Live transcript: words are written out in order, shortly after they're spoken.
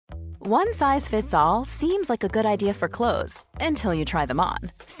One size fits all seems like a good idea for clothes until you try them on.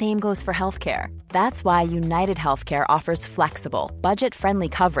 Same goes for healthcare. That's why United Healthcare offers flexible, budget-friendly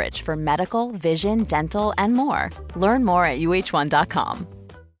coverage for medical, vision, dental, and more. Learn more at uh1.com.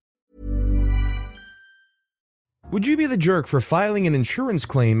 Would you be the jerk for filing an insurance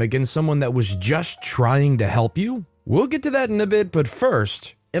claim against someone that was just trying to help you? We'll get to that in a bit, but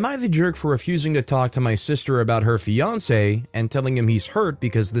first, am I the jerk for refusing to talk to my sister about her fiancé and telling him he's hurt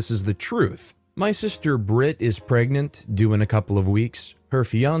because this is the truth? My sister Britt is pregnant, due in a couple of weeks. Her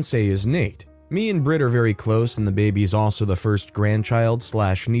fiancé is Nate. Me and Britt are very close, and the baby is also the first grandchild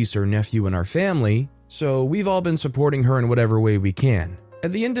 / niece or nephew in our family, so we've all been supporting her in whatever way we can.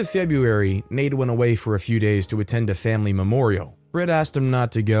 At the end of February, Nate went away for a few days to attend a family memorial. Britt asked him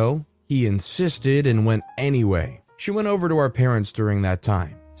not to go. He insisted and went anyway. She went over to our parents during that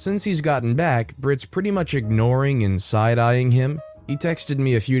time. Since he's gotten back, Britt's pretty much ignoring and side-eyeing him. He texted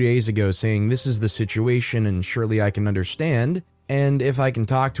me a few days ago saying this is the situation and surely I can understand, and if I can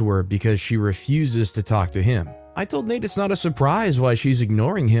talk to her because she refuses to talk to him. I told Nate it's not a surprise why she's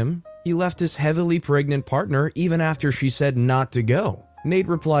ignoring him. He left his heavily pregnant partner even after she said not to go. Nate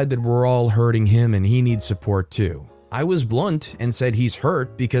replied that we're all hurting him and he needs support too. I was blunt and said he's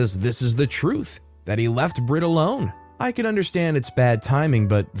hurt because this is the truth, that he left Britt alone. I can understand it's bad timing,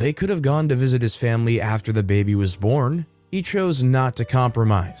 but they could have gone to visit his family after the baby was born. He chose not to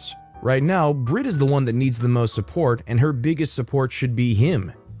compromise. Right now, Britt is the one that needs the most support, and her biggest support should be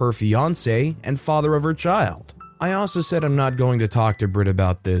him, her fiancé, and father of her child. I also said I'm not going to talk to Britt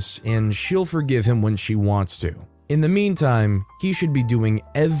about this, and she'll forgive him when she wants to. In the meantime, he should be doing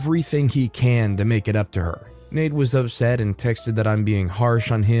everything he can to make it up to her. Nate was upset and texted that I'm being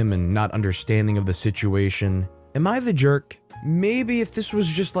harsh on him and not understanding of the situation. Am I the jerk? Maybe if this was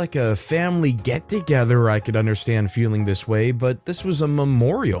just like a family get-together, I could understand feeling this way, but this was a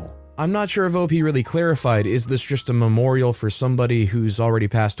memorial. I'm not sure if OP really clarified, is this just a memorial for somebody who's already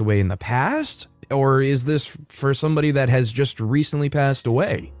passed away in the past? Or is this for somebody that has just recently passed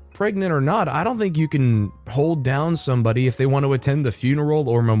away? Pregnant or not, I don't think you can hold down somebody if they want to attend the funeral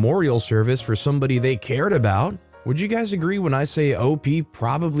or memorial service for somebody they cared about. Would you guys agree when I say OP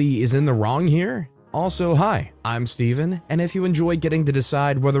probably is in the wrong here? Also, hi, I'm Steven, and if you enjoy getting to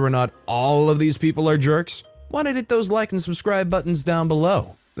decide whether or not all of these people are jerks, why not hit those like and subscribe buttons down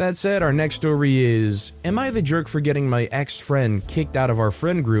below? That said, our next story is, am I the jerk for getting my ex-friend kicked out of our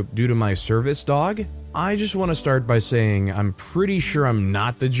friend group due to my service dog? I just want to start by saying I'm pretty sure I'm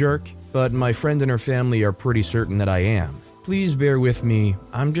not the jerk, but my friend and her family are pretty certain that I am. Please bear with me,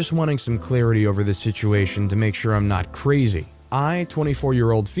 I'm just wanting some clarity over this situation to make sure I'm not crazy. I,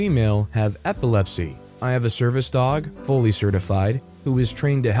 24-year-old female, have epilepsy. I have a service dog, fully certified, who is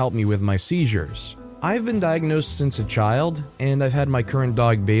trained to help me with my seizures. I've been diagnosed since a child, and I've had my current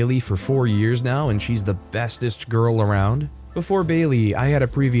dog Bailey for 4 years now, and she's the bestest girl around. Before Bailey, I had a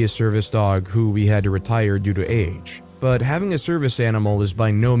previous service dog who we had to retire due to age, but having a service animal is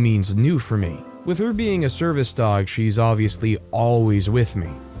by no means new for me. With her being a service dog, she's obviously always with me.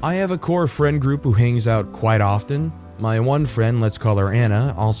 I have a core friend group who hangs out quite often. My one friend, let's call her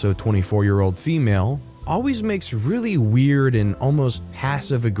Anna, also 24-year-old female, always makes really weird and almost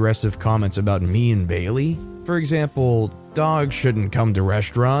passive-aggressive comments about me and Bailey. For example, dogs shouldn't come to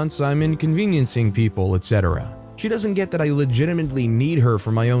restaurants, I'm inconveniencing people, etc. She doesn't get that I legitimately need her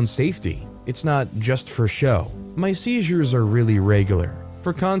for my own safety. It's not just for show. My seizures are really regular.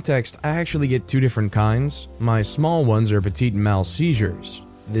 For context, I actually get two different kinds. My small ones are petite mal seizures.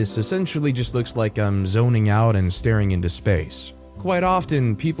 This essentially just looks like I'm zoning out and staring into space. Quite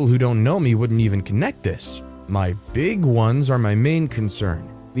often, people who don't know me wouldn't even connect this. My big ones are my main concern.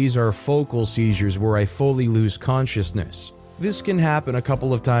 These are focal seizures where I fully lose consciousness. This can happen a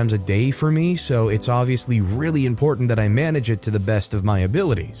couple of times a day for me, so it's obviously really important that I manage it to the best of my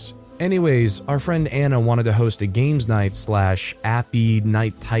abilities. Anyways, our friend Anna wanted to host a games night / appy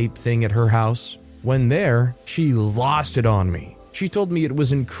night type thing at her house. When there, she lost it on me. She told me it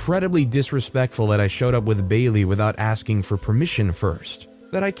was incredibly disrespectful that I showed up with Bailey without asking for permission first.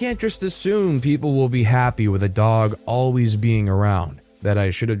 That I can't just assume people will be happy with a dog always being around. That I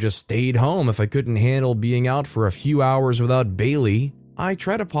should have just stayed home if I couldn't handle being out for a few hours without Bailey. I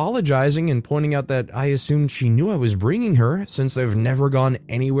tried apologizing and pointing out that I assumed she knew I was bringing her since I've never gone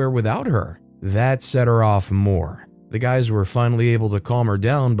anywhere without her. That set her off more. The guys were finally able to calm her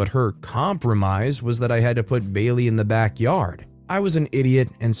down, but her compromise was that I had to put Bailey in the backyard. I was an idiot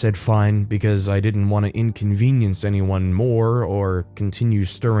and said fine because I didn't want to inconvenience anyone more or continue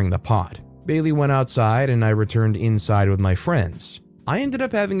stirring the pot. Bailey went outside and I returned inside with my friends. I ended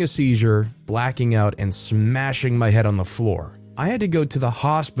up having a seizure, blacking out, and smashing my head on the floor. I had to go to the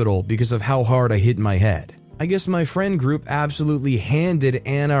hospital because of how hard I hit my head. I guess my friend group absolutely handed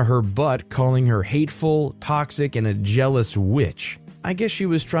Anna her butt, calling her hateful, toxic, and a jealous witch. I guess she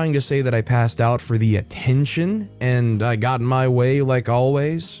was trying to say that I passed out for the attention, and I got in my way like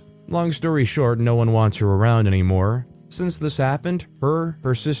always. Long story short, no one wants her around anymore. Since this happened,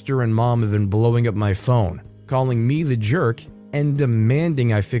 her sister, and mom have been blowing up my phone, calling me the jerk, and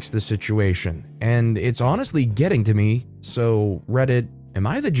demanding I fix the situation. And it's honestly getting to me, so Reddit, am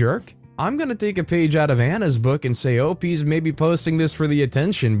I the jerk? I'm gonna take a page out of Anna's book and say OP's maybe posting this for the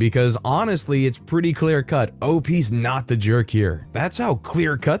attention, because honestly, it's pretty clear cut. OP's not the jerk here. That's how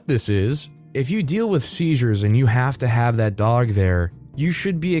clear cut this is. If you deal with seizures and you have to have that dog there, you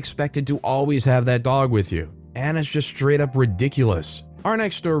should be expected to always have that dog with you. Anna's just straight up ridiculous. Our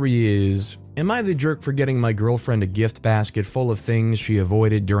next story is, am I the jerk for getting my girlfriend a gift basket full of things she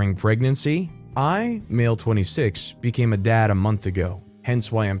avoided during pregnancy? I, male 26, became a dad a month ago,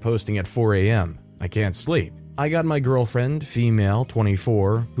 hence why I'm posting at 4 a.m. I can't sleep. I got my girlfriend, female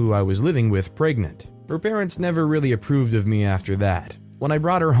 24, who I was living with, pregnant. Her parents never really approved of me after that. When I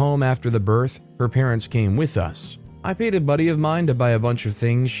brought her home after the birth, her parents came with us. I paid a buddy of mine to buy a bunch of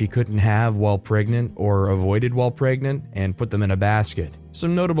things she couldn't have while pregnant or avoided while pregnant and put them in a basket.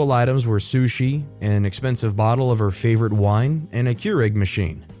 Some notable items were sushi, an expensive bottle of her favorite wine, and a Keurig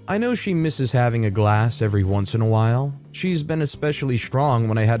machine. I know she misses having a glass every once in a while. She's been especially strong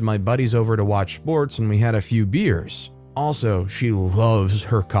when I had my buddies over to watch sports and we had a few beers. Also, she loves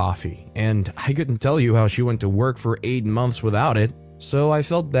her coffee, and I couldn't tell you how she went to work for 8 months without it, so I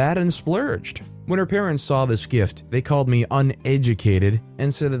felt bad and splurged. When her parents saw this gift, they called me uneducated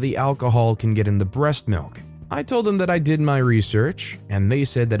and said that the alcohol can get in the breast milk. I told them that I did my research, and they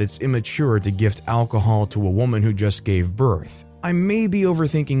said that it's immature to gift alcohol to a woman who just gave birth. I may be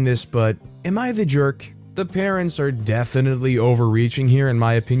overthinking this, but am I the jerk? The parents are definitely overreaching here in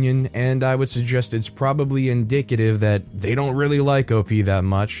my opinion, and I would suggest it's probably indicative that they don't really like OP that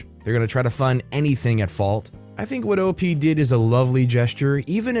much. They're gonna try to find anything at fault. I think what OP did is a lovely gesture.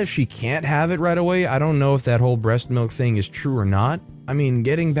 Even if she can't have it right away, I don't know if that whole breast milk thing is true or not. I mean,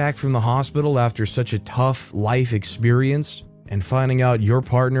 getting back from the hospital after such a tough life experience and finding out your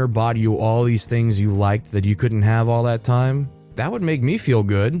partner bought you all these things you liked that you couldn't have all that time, that would make me feel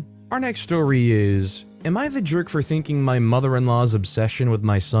good. Our next story is, am I the jerk for thinking my mother-in-law's obsession with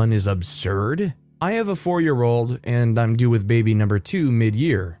my son is absurd? I have a 4-year-old and I'm due with baby number 2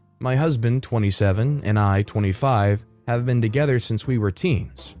 mid-year. My husband, 27, and I, 25, have been together since we were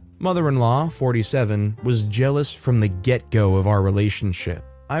teens. Mother-in-law, 47, was jealous from the get-go of our relationship.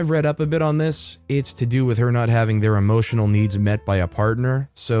 I've read up a bit on this. It's to do with her not having their emotional needs met by a partner,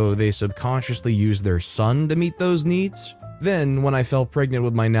 so they subconsciously use their son to meet those needs. Then, when I fell pregnant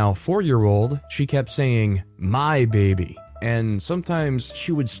with my now 4-year-old, she kept saying, "my baby," and sometimes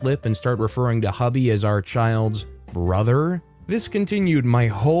she would slip and start referring to hubby as our child's brother. This continued my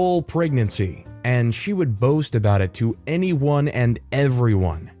whole pregnancy, and she would boast about it to anyone and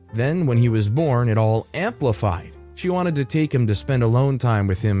everyone. Then, when he was born, it all amplified. She wanted to take him to spend alone time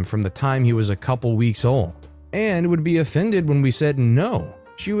with him from the time he was a couple weeks old, and would be offended when we said no.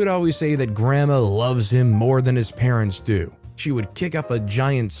 She would always say that grandma loves him more than his parents do. She would kick up a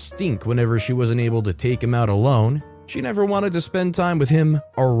giant stink whenever she wasn't able to take him out alone. She never wanted to spend time with him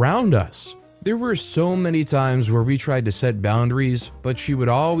around us. There were so many times where we tried to set boundaries, but she would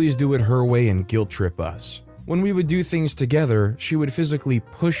always do it her way and guilt trip us. When we would do things together, she would physically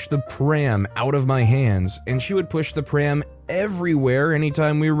push the pram out of my hands, and she would push the pram everywhere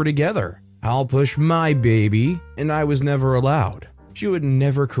anytime we were together. I'll push my baby, and I was never allowed. She would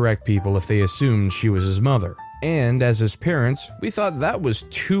never correct people if they assumed she was his mother. And as his parents, we thought that was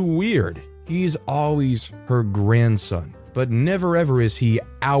too weird. He's always her grandson, but never ever is he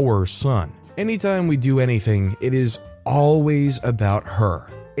our son. Anytime we do anything, it is always about her.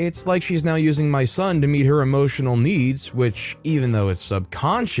 It's like she's now using my son to meet her emotional needs, which, even though it's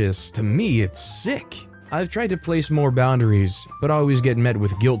subconscious, to me it's sick. I've tried to place more boundaries, but always get met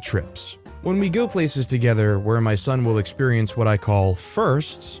with guilt trips. When we go places together where my son will experience what I call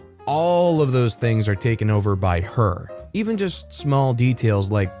firsts, all of those things are taken over by her. Even just small details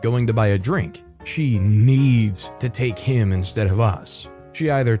like going to buy a drink. She needs to take him instead of us. She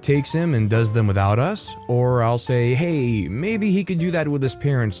either takes him and does them without us, or I'll say, hey, maybe he could do that with his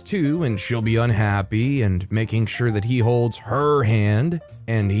parents too, and she'll be unhappy, and making sure that he holds her hand,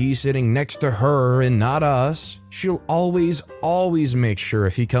 and he's sitting next to her and not us. She'll always make sure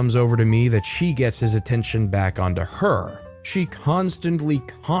if he comes over to me that she gets his attention back onto her. She constantly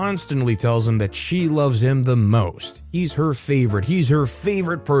tells him that she loves him the most. He's her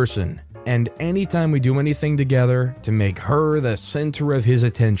favorite person. and anytime we do anything together, to make her the center of his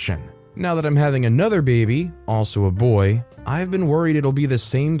attention. Now that I'm having another baby, also a boy, I've been worried it'll be the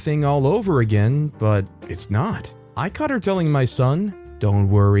same thing all over again, but it's not. I caught her telling my son, "Don't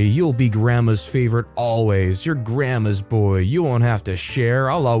worry, you'll be grandma's favorite always. You're grandma's boy. You won't have to share.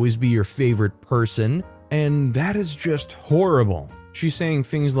 I'll always be your favorite person." And that is just horrible. She's saying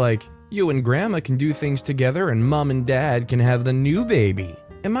things like, "You and grandma can do things together and mom and dad can have the new baby."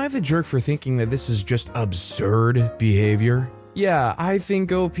 Am I the jerk for thinking that this is just absurd behavior? Yeah, I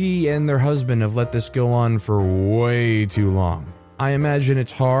think OP and their husband have let this go on for way too long. I imagine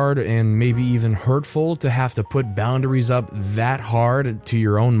it's hard and maybe even hurtful to have to put boundaries up that hard to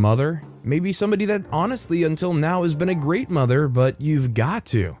your own mother. Maybe somebody that honestly until now has been a great mother, but you've got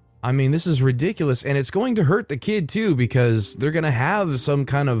to. I mean, this is ridiculous, and it's going to hurt the kid too because they're going to have some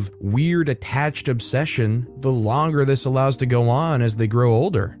kind of weird attached obsession the longer this allows to go on as they grow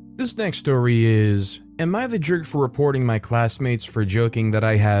older. This next story is, am I the jerk for reporting my classmates for joking that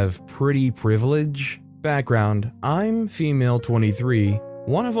I have pretty privilege? Background, I'm female 23,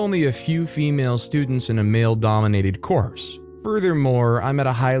 one of only a few female students in a male-dominated course. Furthermore, I'm at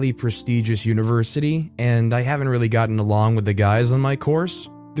a highly prestigious university, and I haven't really gotten along with the guys on my course.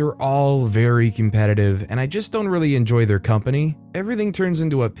 They're all very competitive, and I just don't really enjoy their company. Everything turns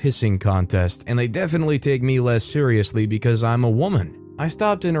into a pissing contest, and they definitely take me less seriously because I'm a woman. I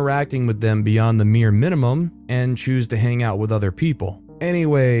stopped interacting with them beyond the mere minimum and choose to hang out with other people.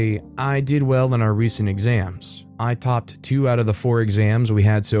 Anyway, I did well in our recent exams. I topped 2 out of the 4 exams we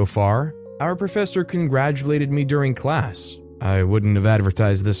had so far. Our professor congratulated me during class. I wouldn't have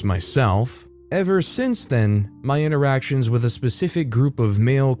advertised this myself. Ever since then, my interactions with a specific group of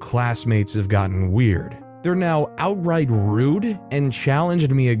male classmates have gotten weird. They're now outright rude and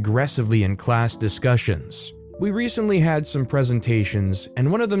challenged me aggressively in class discussions. We recently had some presentations,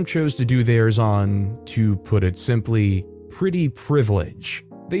 and one of them chose to do theirs on, to put it simply, pretty privilege.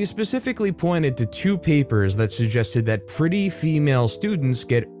 They specifically pointed to 2 papers that suggested that pretty female students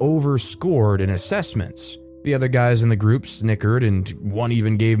get overscored in assessments. The other guys in the group snickered, and one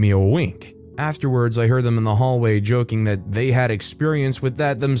even gave me a wink. Afterwards, I heard them in the hallway joking that they had experience with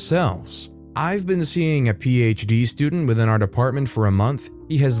that themselves. I've been seeing a PhD student within our department for a month.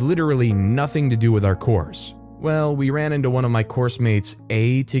 He has literally nothing to do with our course. Well, we ran into one of my course mates,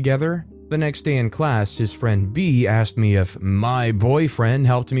 A, together. The next day in class, his friend B asked me if my boyfriend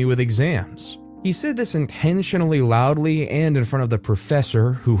helped me with exams. He said this intentionally loudly and in front of the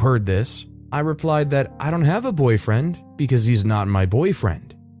professor, who heard this. I replied that I don't have a boyfriend because he's not my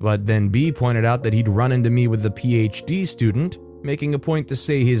boyfriend. But then B pointed out that he'd run into me with the PhD student, making a point to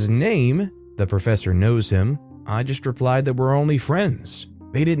say his name. The professor knows him. I just replied that we're only friends.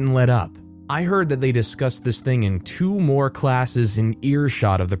 They didn't let up. I heard that they discussed this thing in 2 more classes in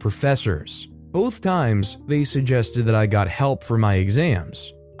earshot of the professors. Both times, they suggested that I got help for my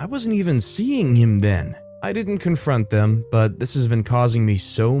exams. I wasn't even seeing him then. I didn't confront them, but this has been causing me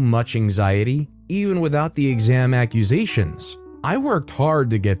so much anxiety, even without the exam accusations. I worked hard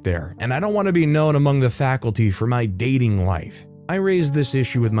to get there, and I don't want to be known among the faculty for my dating life. I raised this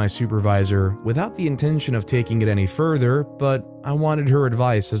issue with my supervisor without the intention of taking it any further, but I wanted her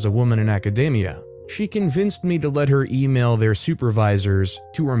advice as a woman in academia. She convinced me to let her email their supervisors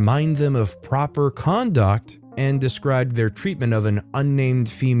to remind them of proper conduct and described their treatment of an unnamed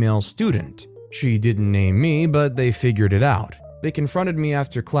female student. She didn't name me, but they figured it out. They confronted me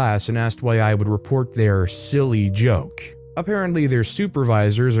after class and asked why I would report their silly joke. Apparently, their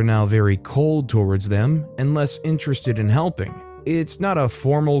supervisors are now very cold towards them and less interested in helping. It's not a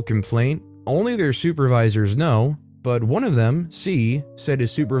formal complaint, only their supervisors know, but one of them, C, said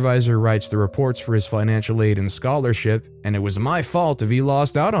his supervisor writes the reports for his financial aid and scholarship, and it was my fault if he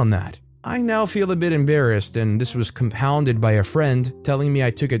lost out on that. I now feel a bit embarrassed, and this was compounded by a friend telling me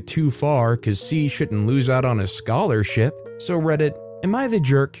I took it too far because C shouldn't lose out on his scholarship. So Reddit, am I the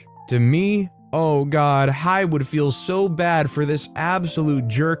jerk? To me, oh god, I would feel so bad for this absolute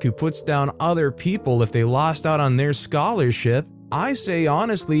jerk who puts down other people if they lost out on their scholarship. I say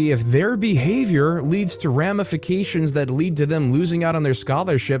honestly, if their behavior leads to ramifications that lead to them losing out on their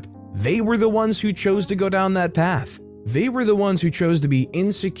scholarship, they were the ones who chose to go down that path. They were the ones who chose to be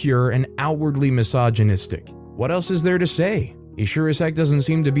insecure and outwardly misogynistic. What else is there to say? He sure as heck doesn't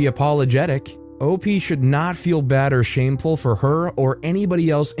seem to be apologetic. OP should not feel bad or shameful for her or anybody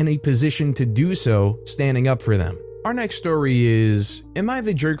else in a position to do so standing up for them. Our next story is, am I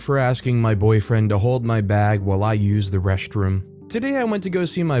the jerk for asking my boyfriend to hold my bag while I use the restroom? Today I went to go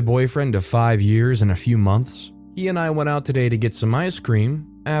see my boyfriend of 5 years and a few months. He and I went out today to get some ice cream,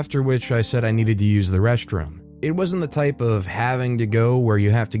 after which I said I needed to use the restroom. It wasn't the type of having to go where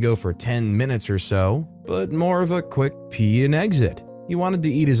you have to go for 10 minutes or so, but more of a quick pee and exit. He wanted to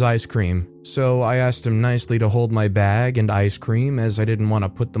eat his ice cream, so I asked him nicely to hold my bag and ice cream as I didn't want to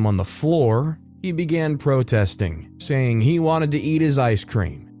put them on the floor. He began protesting, saying he wanted to eat his ice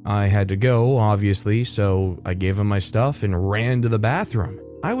cream. I had to go, obviously, so I gave him my stuff and ran to the bathroom.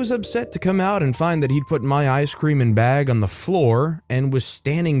 I was upset to come out and find that he'd put my ice cream and bag on the floor and was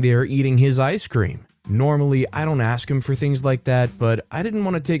standing there eating his ice cream. Normally, I don't ask him for things like that, but I didn't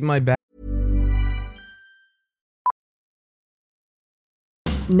want to take my bag.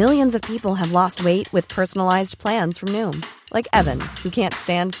 Millions of people have lost weight with personalized plans from Noom. Like Evan, who can't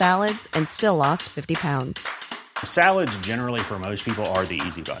stand salads and still lost 50 pounds. Salads generally for most people are the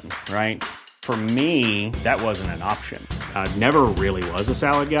easy button, right? For me, that wasn't an option. I never really was a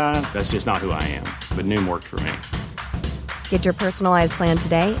salad guy. That's just not who I am. But Noom worked for me. Get your personalized plan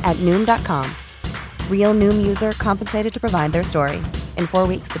today at Noom.com. Real Noom user compensated to provide their story. In 4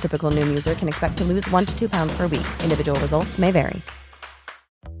 weeks, the typical Noom user can expect to lose 1 to 2 pounds per week. Individual results may vary.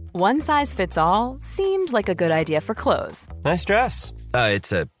 One size fits all seemed like a good idea for clothes. Nice dress.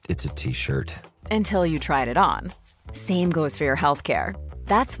 It's a t-shirt. Until you tried it on. Same goes for your healthcare.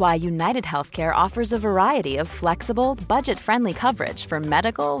 That's why United Healthcare offers a variety of flexible, budget-friendly coverage for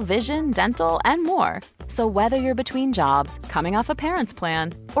medical, vision, dental, and more. So whether you're between jobs, coming off a parent's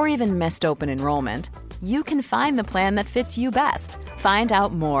plan, or even missed open enrollment, you can find the plan that fits you best. Find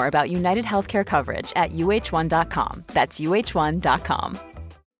out more about United Healthcare coverage at uh1.com. That's uh1.com.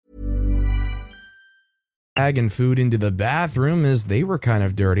 Bag and food into the bathroom as they were kind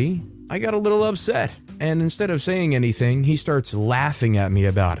of dirty. I got a little upset, and instead of saying anything, he starts laughing at me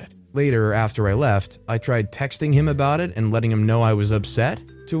about it. Later, after I left, I tried texting him about it and letting him know I was upset,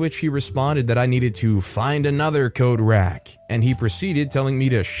 to which he responded that I needed to find another coat rack, and he proceeded telling me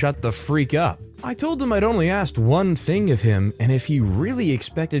to shut the freak up. I told him I'd only asked one thing of him, and if he really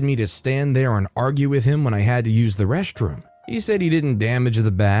expected me to stand there and argue with him when I had to use the restroom. He said he didn't damage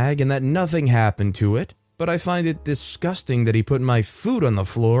the bag and that nothing happened to it, but I find it disgusting that he put my food on the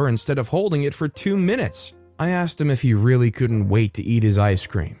floor instead of holding it for 2 minutes. I asked him if he really couldn't wait to eat his ice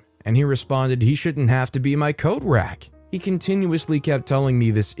cream, and he responded he shouldn't have to be my coat rack. He continuously kept telling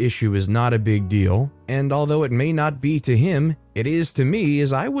me this issue is not a big deal, and although it may not be to him, it is to me,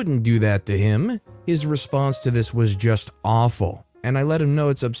 as I wouldn't do that to him. His response to this was just awful, and I let him know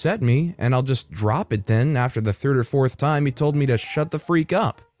it's upset me, and I'll just drop it then after the third or fourth time he told me to shut the freak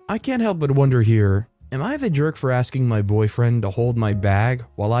up. I can't help but wonder here, am I the jerk for asking my boyfriend to hold my bag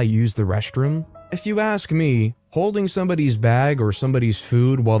while I use the restroom? If you ask me, holding somebody's bag or somebody's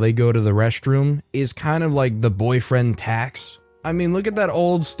food while they go to the restroom is kind of like the boyfriend tax. I mean, look at that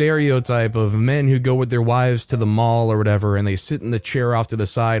old stereotype of men who go with their wives to the mall or whatever and they sit in the chair off to the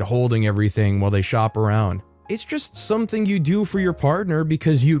side holding everything while they shop around. It's just something you do for your partner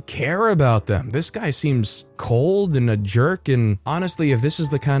because you care about them. This guy seems cold and a jerk, and honestly, if this is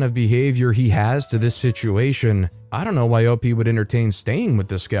the kind of behavior he has to this situation, I don't know why OP would entertain staying with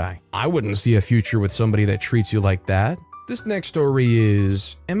this guy. I wouldn't see a future with somebody that treats you like that. This next story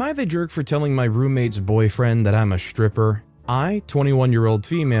is, am I the jerk for telling my roommate's boyfriend that I'm a stripper? I, 21-year-old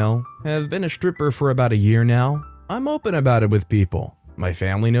female, have been a stripper for about a year now. I'm open about it with people. My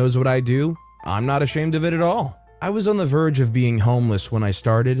family knows what I do. I'm not ashamed of it at all. I was on the verge of being homeless when I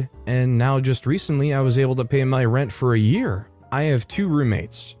started, and now just recently I was able to pay my rent for a year. I have 2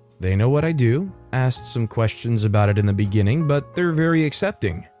 roommates. They know what I do, asked some questions about it in the beginning, but they're very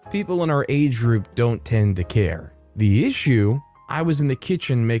accepting. People in our age group don't tend to care. The issue, I was in the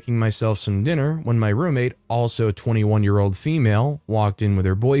kitchen making myself some dinner when my roommate, also 21-year-old female, walked in with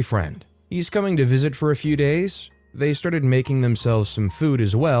her boyfriend. He's coming to visit for a few days. They started making themselves some food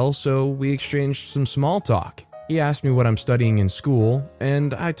as well, so we exchanged some small talk. He asked me what I'm studying in school,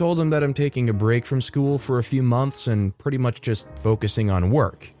 and I told him that I'm taking a break from school for a few months and pretty much just focusing on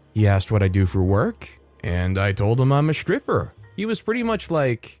work. He asked what I do for work, and I told him I'm a stripper. He was pretty much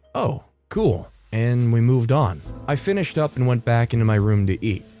like, oh, cool, and we moved on. I finished up and went back into my room to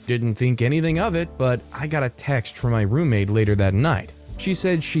eat. Didn't think anything of it, but I got a text from my roommate later that night. She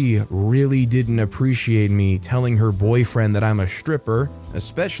said she really didn't appreciate me telling her boyfriend that I'm a stripper,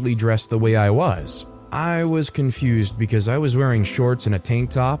 especially dressed the way I was. I was confused because I was wearing shorts and a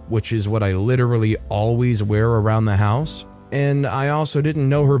tank top, which is what I literally always wear around the house. And I also didn't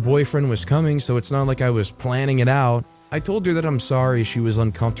know her boyfriend was coming, so it's not like I was planning it out. I told her that I'm sorry she was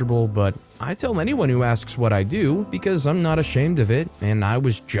uncomfortable, but I tell anyone who asks what I do because I'm not ashamed of it, and I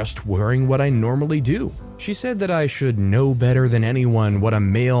was just wearing what I normally do. She said that I should know better than anyone what a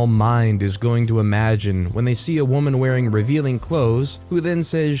male mind is going to imagine when they see a woman wearing revealing clothes who then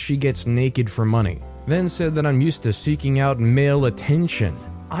says she gets naked for money. then said that I'm used to seeking out male attention.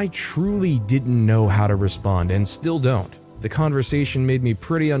 I truly didn't know how to respond and still don't. The conversation made me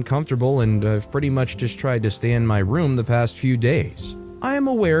pretty uncomfortable, and I've pretty much just tried to stay in my room the past few days. I am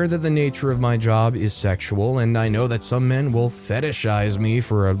aware that the nature of my job is sexual, and I know that some men will fetishize me,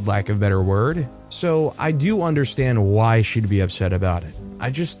 for a lack of a better word. So I do understand why she'd be upset about it.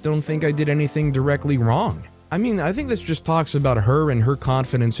 I just don't think I did anything directly wrong. I mean, I think this just talks about her and her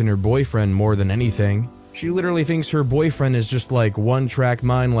confidence in her boyfriend more than anything. She literally thinks her boyfriend is just like one-track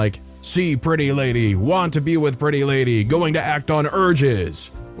mind, like, see pretty lady, want to be with pretty lady, going to act on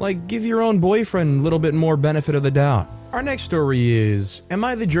urges. Like, give your own boyfriend a little bit more benefit of the doubt. Our next story is, am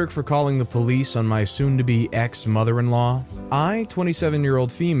I the jerk for calling the police on my soon-to-be ex-mother-in-law? I,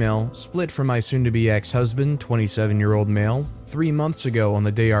 27-year-old female, split from my soon-to-be ex-husband, 27-year-old male, 3 months ago on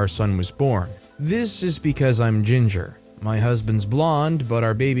the day our son was born. This is because I'm ginger. My husband's blonde, but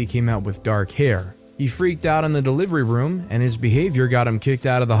our baby came out with dark hair. He freaked out in the delivery room, and his behavior got him kicked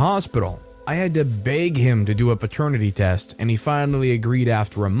out of the hospital. I had to beg him to do a paternity test, and he finally agreed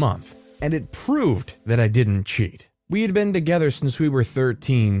after a month. And it proved that I didn't cheat. We had been together since we were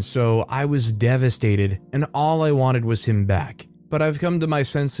 13, so I was devastated, and all I wanted was him back. But I've come to my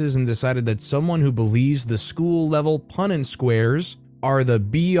senses and decided that someone who believes the school-level Punnett squares are the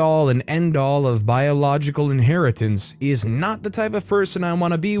be-all and end-all of biological inheritance is not the type of person I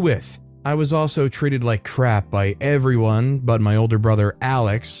want to be with. I was also treated like crap by everyone but my older brother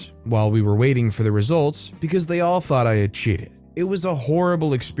Alex while we were waiting for the results because they all thought I had cheated. It was a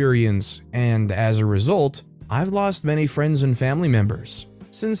horrible experience, and as a result, I've lost many friends and family members.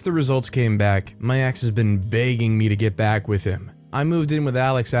 Since the results came back, my ex has been begging me to get back with him. I moved in with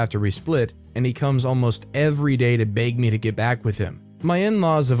Alex after we split, and he comes almost every day to beg me to get back with him. My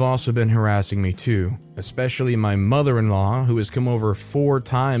in-laws have also been harassing me too, especially my mother-in-law, who has come over 4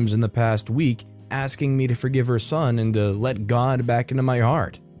 times in the past week asking me to forgive her son and to let God back into my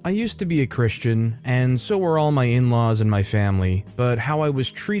heart. I used to be a Christian, and so were all my in-laws and my family, but how I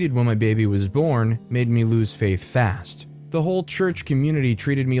was treated when my baby was born made me lose faith fast. The whole church community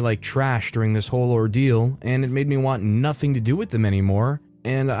treated me like trash during this whole ordeal, and it made me want nothing to do with them anymore,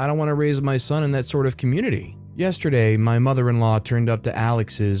 and I don't want to raise my son in that sort of community. Yesterday, my mother-in-law turned up to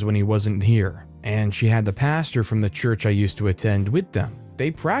Alex's when he wasn't here, and she had the pastor from the church I used to attend with them. They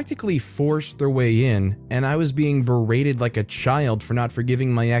practically forced their way in, and I was being berated like a child for not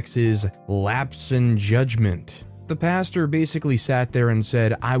forgiving my ex's lapse in judgment. The pastor basically sat there and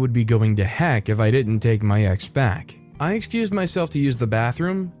said I would be going to heck if I didn't take my ex back. I excused myself to use the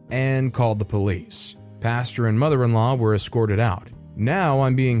bathroom and called the police. Pastor and mother-in-law were escorted out. Now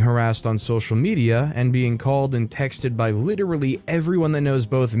I'm being harassed on social media and being called and texted by literally everyone that knows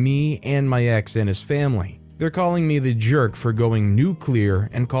both me and my ex and his family. They're calling me the jerk for going nuclear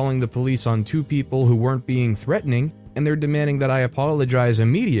and calling the police on 2 people who weren't being threatening, and they're demanding that I apologize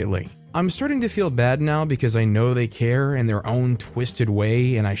immediately. I'm starting to feel bad now because I know they care in their own twisted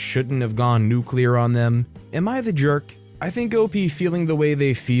way and I shouldn't have gone nuclear on them. Am I the jerk? I think OP feeling the way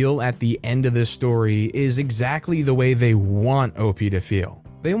they feel at the end of this story is exactly the way they want OP to feel.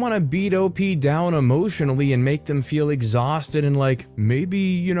 They want to beat OP down emotionally and make them feel exhausted and like,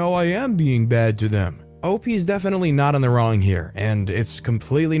 maybe, I am being bad to them. OP's definitely not in the wrong here, and it's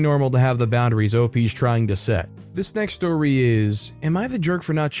completely normal to have the boundaries OP's trying to set. This next story is, am I the jerk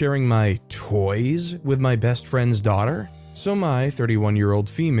for not sharing my toys with my best friend's daughter? So my 31-year-old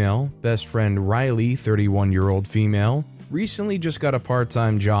female, best friend Riley, 31-year-old female, recently just got a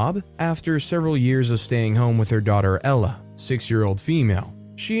part-time job after several years of staying home with her daughter Ella, 6-year-old female.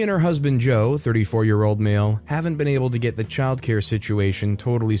 She and her husband Joe, 34-year-old male, haven't been able to get the childcare situation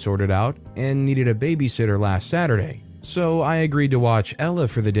totally sorted out and needed a babysitter last Saturday. So I agreed to watch Ella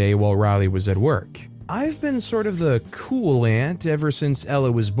for the day while Riley was at work. I've been sort of the cool aunt ever since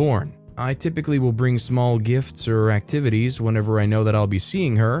Ella was born. I typically will bring small gifts or activities whenever I know that I'll be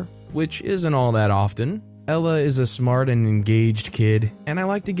seeing her, which isn't all that often. Ella is a smart and engaged kid, and I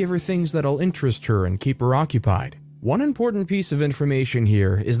like to give her things that'll interest her and keep her occupied. One important piece of information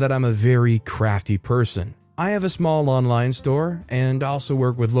here is that I'm a very crafty person. I have a small online store and also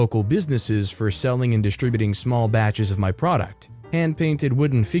work with local businesses for selling and distributing small batches of my product, hand-painted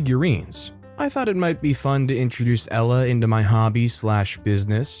wooden figurines. I thought it might be fun to introduce Ella into my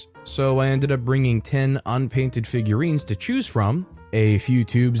hobby/business, so I ended up bringing 10 unpainted figurines to choose from, a few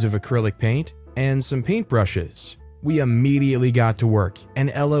tubes of acrylic paint, and some paintbrushes. We immediately got to work,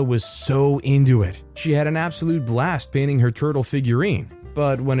 and Ella was so into it. She had an absolute blast painting her turtle figurine.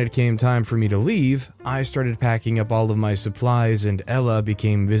 But when it came time for me to leave, I started packing up all of my supplies and Ella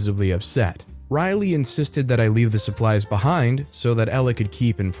became visibly upset. Riley insisted that I leave the supplies behind so that Ella could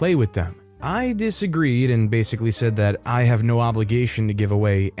keep and play with them. I disagreed and basically said that I have no obligation to give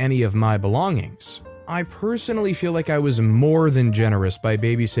away any of my belongings. I personally feel like I was more than generous by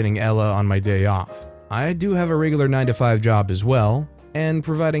babysitting Ella on my day off. I do have a regular 9-to-5 job as well, and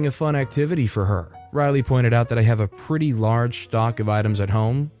providing a fun activity for her. Riley pointed out that I have a pretty large stock of items at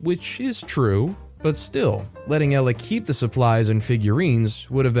home, which is true, but still, letting Ella keep the supplies and figurines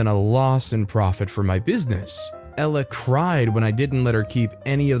would have been a loss in profit for my business. Ella cried when I didn't let her keep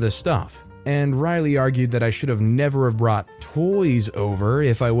any of the stuff. And Riley argued that I should have never have brought toys over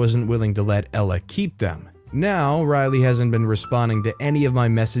if I wasn't willing to let Ella keep them. Now, Riley hasn't been responding to any of my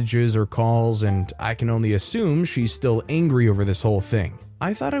messages or calls, and I can only assume she's still angry over this whole thing.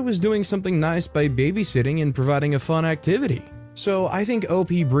 I thought I was doing something nice by babysitting and providing a fun activity. So I think OP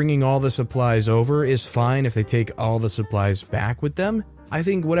bringing all the supplies over is fine if they take all the supplies back with them. I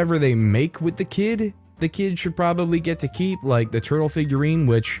think whatever they make with the kid should probably get to keep, like the turtle figurine,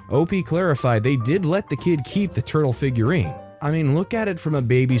 which OP clarified they did let the kid keep the turtle figurine. I mean, look at it from a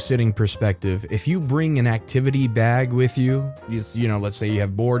babysitting perspective. If you bring an activity bag with you, let's say you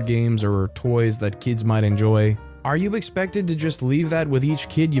have board games or toys that kids might enjoy, are you expected to just leave that with each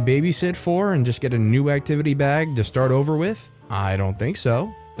kid you babysit for and just get a new activity bag to start over with? I don't think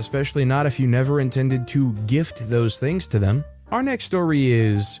so, especially not if you never intended to gift those things to them. Our next story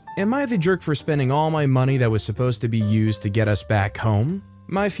is, am I the jerk for spending all my money that was supposed to be used to get us back home?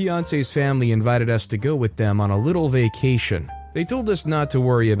 My fiance's family invited us to go with them on a little vacation. They told us not to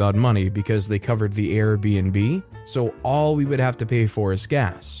worry about money because they covered the Airbnb, so all we would have to pay for is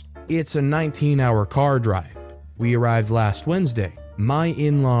gas. It's a 19-hour car drive. We arrived last Wednesday. My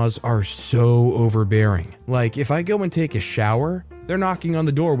in-laws are so overbearing. Like, if I go and take a shower, they're knocking on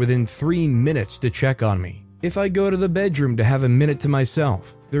the door within 3 minutes to check on me. If I go to the bedroom to have a minute to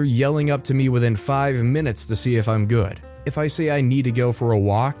myself, they're yelling up to me within 5 minutes to see if I'm good. If I say I need to go for a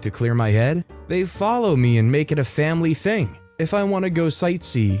walk to clear my head, they follow me and make it a family thing. If I want to go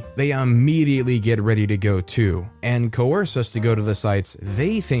sightsee, they immediately get ready to go too, and coerce us to go to the sites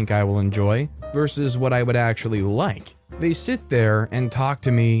they think I will enjoy versus what I would actually like. They sit there and talk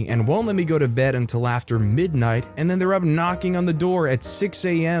to me and won't let me go to bed until after midnight, and then they're up knocking on the door at 6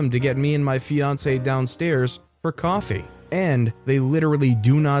 a.m. to get me and my fiance downstairs for coffee. And they literally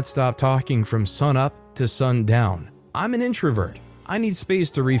do not stop talking from sun up to sundown. I'm an introvert. I need space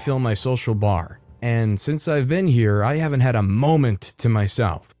to refill my social bar. And since I've been here, I haven't had a moment to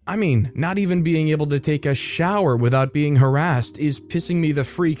myself. I mean, not even being able to take a shower without being harassed is pissing me the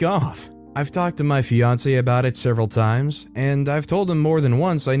freak off. I've talked to my fiance about it several times, and I've told him more than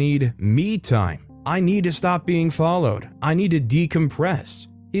once I need me time. I need to stop being followed. I need to decompress.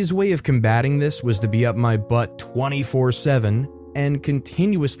 His way of combating this was to be up my butt 24/7 and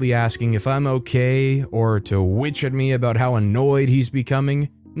continuously asking if I'm okay or to witch at me about how annoyed he's becoming,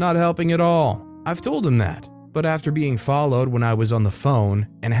 not helping at all. I've told him that, but after being followed when I was on the phone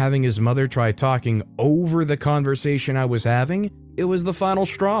and having his mother try talking over the conversation I was having, it was the final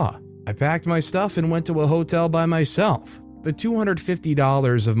straw. I packed my stuff and went to a hotel by myself. The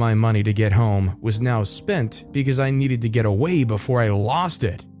 $250 of my money to get home was now spent because I needed to get away before I lost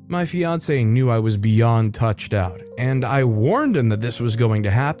it. My fiance knew I was beyond touched out, and I warned him that this was going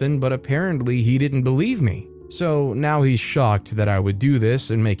to happen, but apparently he didn't believe me. So now he's shocked that I would do this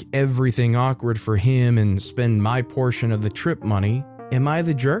and make everything awkward for him and spend my portion of the trip money. Am I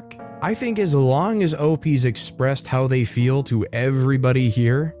the jerk? I think as long as OP's expressed how they feel to everybody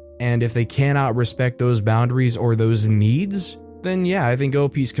here, and if they cannot respect those boundaries or those needs, then yeah, I think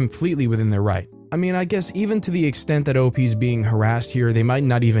OP's completely within their right. I mean, I guess even to the extent that OP's being harassed here, they might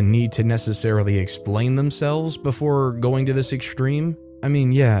not even need to necessarily explain themselves before going to this extreme. I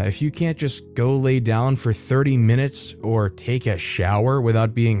mean, yeah, if you can't just go lay down for 30 minutes or take a shower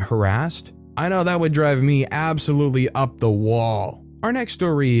without being harassed, I know that would drive me absolutely up the wall. Our next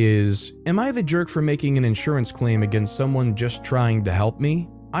story is, am I the jerk for making an insurance claim against someone just trying to help me?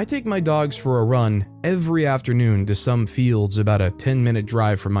 I take my dogs for a run every afternoon to some fields about a 10-minute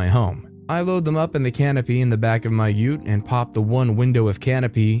drive from my home. I load them up in the canopy in the back of my ute and pop the one window of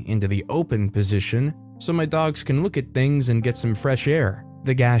canopy into the open position so my dogs can look at things and get some fresh air.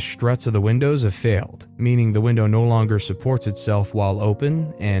 The gas struts of the windows have failed, meaning the window no longer supports itself while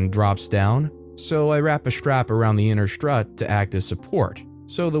open and drops down, so I wrap a strap around the inner strut to act as support,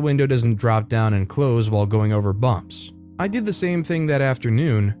 so the window doesn't drop down and close while going over bumps. I did the same thing that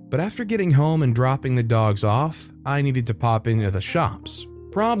afternoon, but after getting home and dropping the dogs off, I needed to pop into the shops.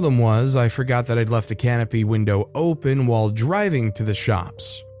 Problem was, I forgot that I'd left the canopy window open while driving to the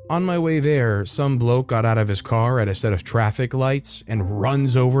shops. On my way there, some bloke got out of his car at a set of traffic lights and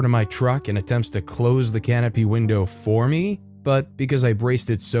runs over to my truck and attempts to close the canopy window for me, but because I braced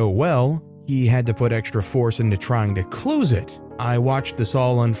it so well, he had to put extra force into trying to close it. I watched this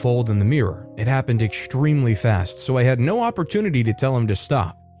all unfold in the mirror. It happened extremely fast, so I had no opportunity to tell him to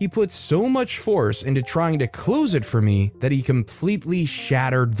stop. He put so much force into trying to close it for me that he completely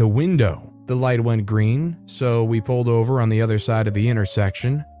shattered the window. The light went green, so we pulled over on the other side of the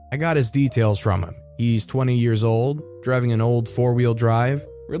intersection. I got his details from him. He's 20 years old, driving an old four-wheel drive,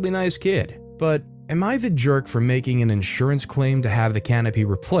 really nice kid. But am I the jerk for making an insurance claim to have the canopy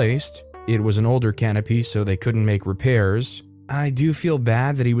replaced? It was an older canopy, so they couldn't make repairs. I do feel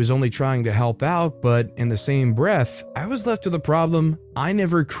bad that he was only trying to help out, but in the same breath, I was left with a problem I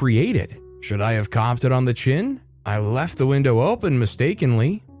never created. Should I have copped it on the chin? I left the window open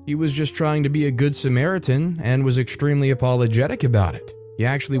mistakenly. He was just trying to be a good Samaritan and was extremely apologetic about it. He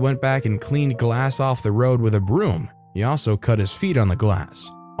actually went back and cleaned glass off the road with a broom. He also cut his feet on the glass.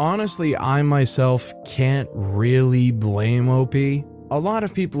 Honestly, I myself can't really blame OP. A lot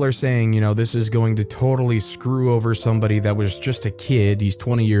of people are saying, this is going to totally screw over somebody that was just a kid, he's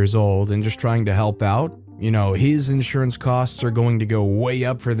 20 years old, and just trying to help out. His insurance costs are going to go way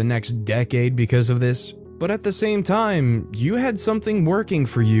up for the next decade because of this. But at the same time, you had something working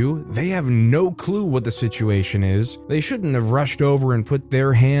for you. They have no clue what the situation is. They shouldn't have rushed over and put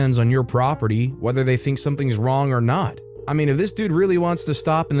their hands on your property, whether they think something's wrong or not. I mean, if this dude really wants to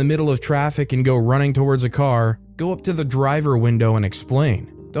stop in the middle of traffic and go running towards a car, go up to the driver window and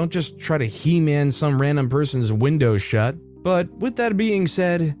explain. Don't just try to He-Man some random person's window shut. But with that being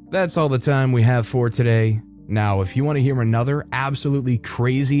said, that's all the time we have for today. Now, if you want to hear another absolutely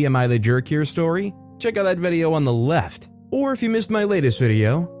crazy Am I the Jerk Here story, check out that video on the left. Or if you missed my latest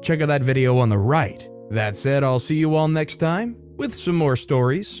video, check out that video on the right. That said, I'll see you all next time with some more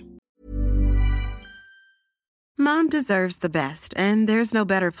stories. Mom deserves the best, and there's no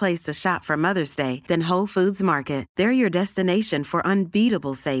better place to shop for Mother's Day than Whole Foods Market. They're your destination for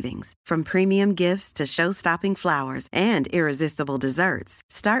unbeatable savings, from premium gifts to show-stopping flowers and irresistible desserts.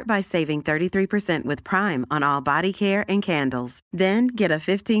 Start by saving 33% with Prime on all body care and candles. Then get a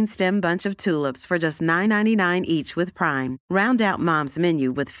 15-stem bunch of tulips for just $9.99 each with Prime. Round out Mom's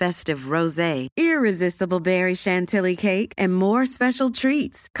menu with festive rosé, irresistible berry chantilly cake, and more special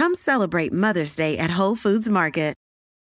treats. Come celebrate Mother's Day at Whole Foods Market.